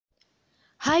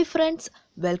Hi friends,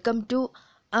 welcome to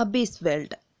Abby's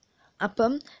World.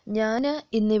 അപ്പം ഞാൻ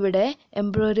ഇന്നിവിടെ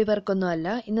എംബ്രോയ്ഡറി വർക്കൊന്നുമല്ല,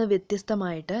 ഇന്ന്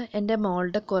വ്യത്യസ്തമായിട്ട് എൻ്റെ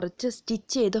മോളുടെ കുറച്ച്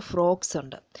സ്റ്റിച്ച് ചെയ്ത ഫ്രോക്സ്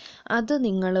ഉണ്ട്. അത്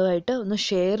നിങ്ങളുമായിട്ട് ഒന്ന്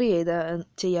ഷെയർ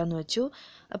ചെയ്യാമെന്ന് വെച്ചു.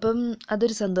 അപ്പം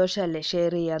അതൊരു സന്തോഷമല്ലേ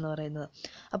ഷെയർ ചെയ്യാന്ന് പറയുന്നത്.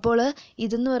 അപ്പോൾ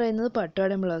ഇതെന്ന് പറയുന്നത്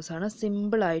പട്ടുപാവാടയും ബ്ലൗസാണ്,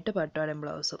 സിമ്പിളായിട്ട് പട്ടുപാവാടയും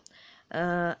ബ്ലൗസും.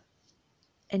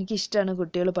 എനിക്കിഷ്ടമാണ്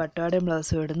കുട്ടികൾ പട്ടുപാവാടയും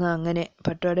ബ്ലൗസും ഇടുന്നത്, അങ്ങനെ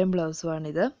പട്ടുപാവാടയും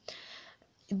ബ്ലൗസുമാണിത്.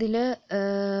 ഇതിൽ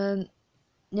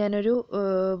ഞാനൊരു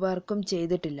വർക്കും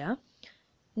ചെയ്തിട്ടില്ല.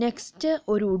 നെക്സ്റ്റ്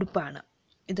ഒരു ഉടുപ്പാണ്.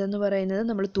 ഇതെന്ന് പറയുന്നത്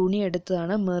നമ്മൾ തുണി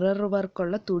എടുത്തതാണ്, മിറർ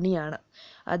വർക്കുള്ള തുണിയാണ്.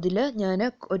 അതിൽ ഞാൻ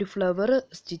ഒരു ഫ്ലവർ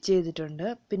സ്റ്റിച്ച് ചെയ്തിട്ടുണ്ട്,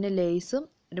 പിന്നെ ലേസും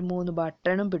ഒരു 3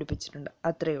 ബട്ടണും പിടിപ്പിച്ചിട്ടുണ്ട്,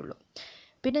 അത്രയേ ഉള്ളൂ.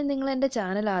 പിന്നെ നിങ്ങൾ എൻ്റെ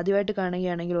ചാനൽ ആദ്യമായിട്ട്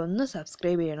കാണുകയാണെങ്കിൽ ഒന്ന്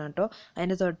സബ്സ്ക്രൈബ് ചെയ്യണം കേട്ടോ.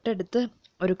 അതിൻ്റെ തൊട്ടടുത്ത്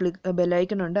ഒരു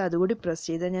ബെല്ലൈക്കൺ ഉണ്ട്, അതുകൂടി പ്രസ്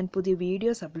ചെയ്താൽ ഞാൻ പുതിയ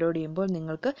വീഡിയോസ് അപ്ലോഡ് ചെയ്യുമ്പോൾ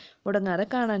നിങ്ങൾക്ക് മുടങ്ങാതെ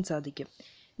കാണാൻ സാധിക്കും.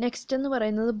 നെക്സ്റ്റ് എന്ന്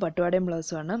പറയുന്നത് പട്ടുപാവാടയും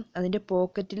ബ്ലൗസുമാണ്. അതിൻ്റെ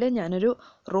പോക്കറ്റിൽ ഞാനൊരു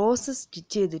റോസ്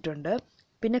സ്റ്റിച്ച് ചെയ്തിട്ടുണ്ട്,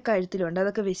 പിന്നെ കഴുത്തിലുണ്ട്.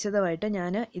 അതൊക്കെ വിശദമായിട്ട്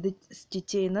ഞാൻ ഇത്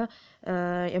സ്റ്റിച്ച് ചെയ്യുന്ന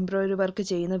എംബ്രോയ്ഡറി വർക്ക്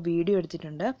ചെയ്യുന്ന വീഡിയോ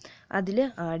എടുത്തിട്ടുണ്ട്, അതിൽ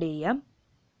ആഡ് ചെയ്യാം.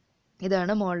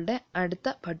 ഇതാണ് മോളുടെ അടുത്ത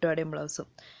പട്ടുപാവാടയും ബ്ലൗസും.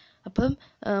 അപ്പം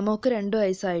മോൾക്ക് 2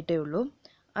 വയസ്സായിട്ടേ ഉള്ളൂ.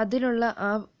 അതിലുള്ള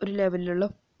ആ ഒരു ലെവലിലുള്ള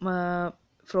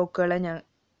ഫ്രോക്കുകളെ ഞാൻ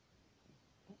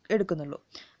എടുക്കുന്നുള്ളൂ.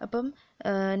 അപ്പം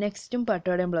നെക്സ്റ്റും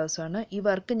പട്ടുപാവാടയും ബ്ലൗസാണ്. ഈ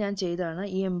വർക്ക് ഞാൻ ചെയ്തതാണ്,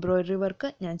 ഈ എംബ്രോയ്ഡറി വർക്ക്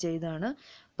ഞാൻ ചെയ്തതാണ്.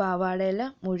 പാവാടയില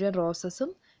മുഴുവൻ റോസസും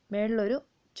മേളിലൊരു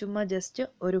ചുമ്മാ ജസ്റ്റ്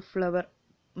ഒരു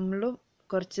ഫ്ലവറും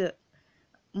കുറച്ച്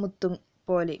മുത്തും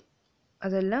പോലെ,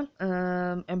 അതെല്ലാം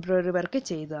എംബ്രോയ്ഡറി വർക്ക്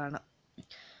ചെയ്തതാണ്.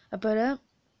 അപ്പോൾ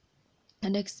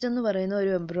നെക്സ്റ്റ് എന്ന് പറയുന്ന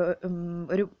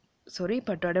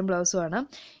പട്ടുപാവാടയും ബ്ലൗസുമാണ്.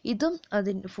 ഇതും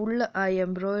ഫുള്ള് ആ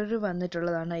എംബ്രോയ്ഡറി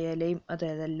വന്നിട്ടുള്ളതാണ്, ഇലയും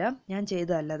അതെല്ലാം ഞാൻ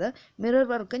ചെയ്തതല്ലത്. മിറർ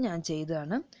വർക്ക് ഞാൻ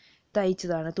ചെയ്തതാണ്,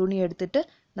 തയ്ച്ചതാണ്, തുണി എടുത്തിട്ട്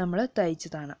നമ്മൾ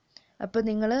തയ്ച്ചതാണ്. അപ്പോൾ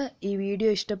നിങ്ങൾ ഈ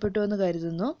വീഡിയോ ഇഷ്ടപ്പെട്ടു എന്ന്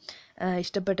കരുതുന്നു.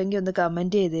 ഇഷ്ടപ്പെട്ടെങ്കിൽ ഒന്ന്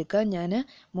കമൻറ്റ് ചെയ്തേക്കാം. ഞാൻ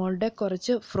മോളുടെ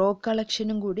കുറച്ച് ഫ്രോക്ക്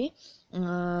കളക്ഷനും കൂടി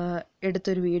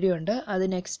എടുത്തൊരു വീഡിയോ ഉണ്ട്, അത്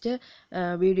നെക്സ്റ്റ്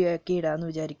വീഡിയോ ആക്കി ഇടാമെന്ന്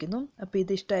വിചാരിക്കുന്നു. അപ്പോൾ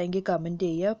ഇത് ഇഷ്ടമായെങ്കിൽ കമൻറ്റ്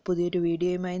ചെയ്യുക. പുതിയൊരു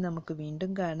വീഡിയോയുമായി നമുക്ക്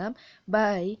വീണ്ടും കാണാം.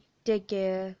 By, take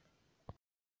care.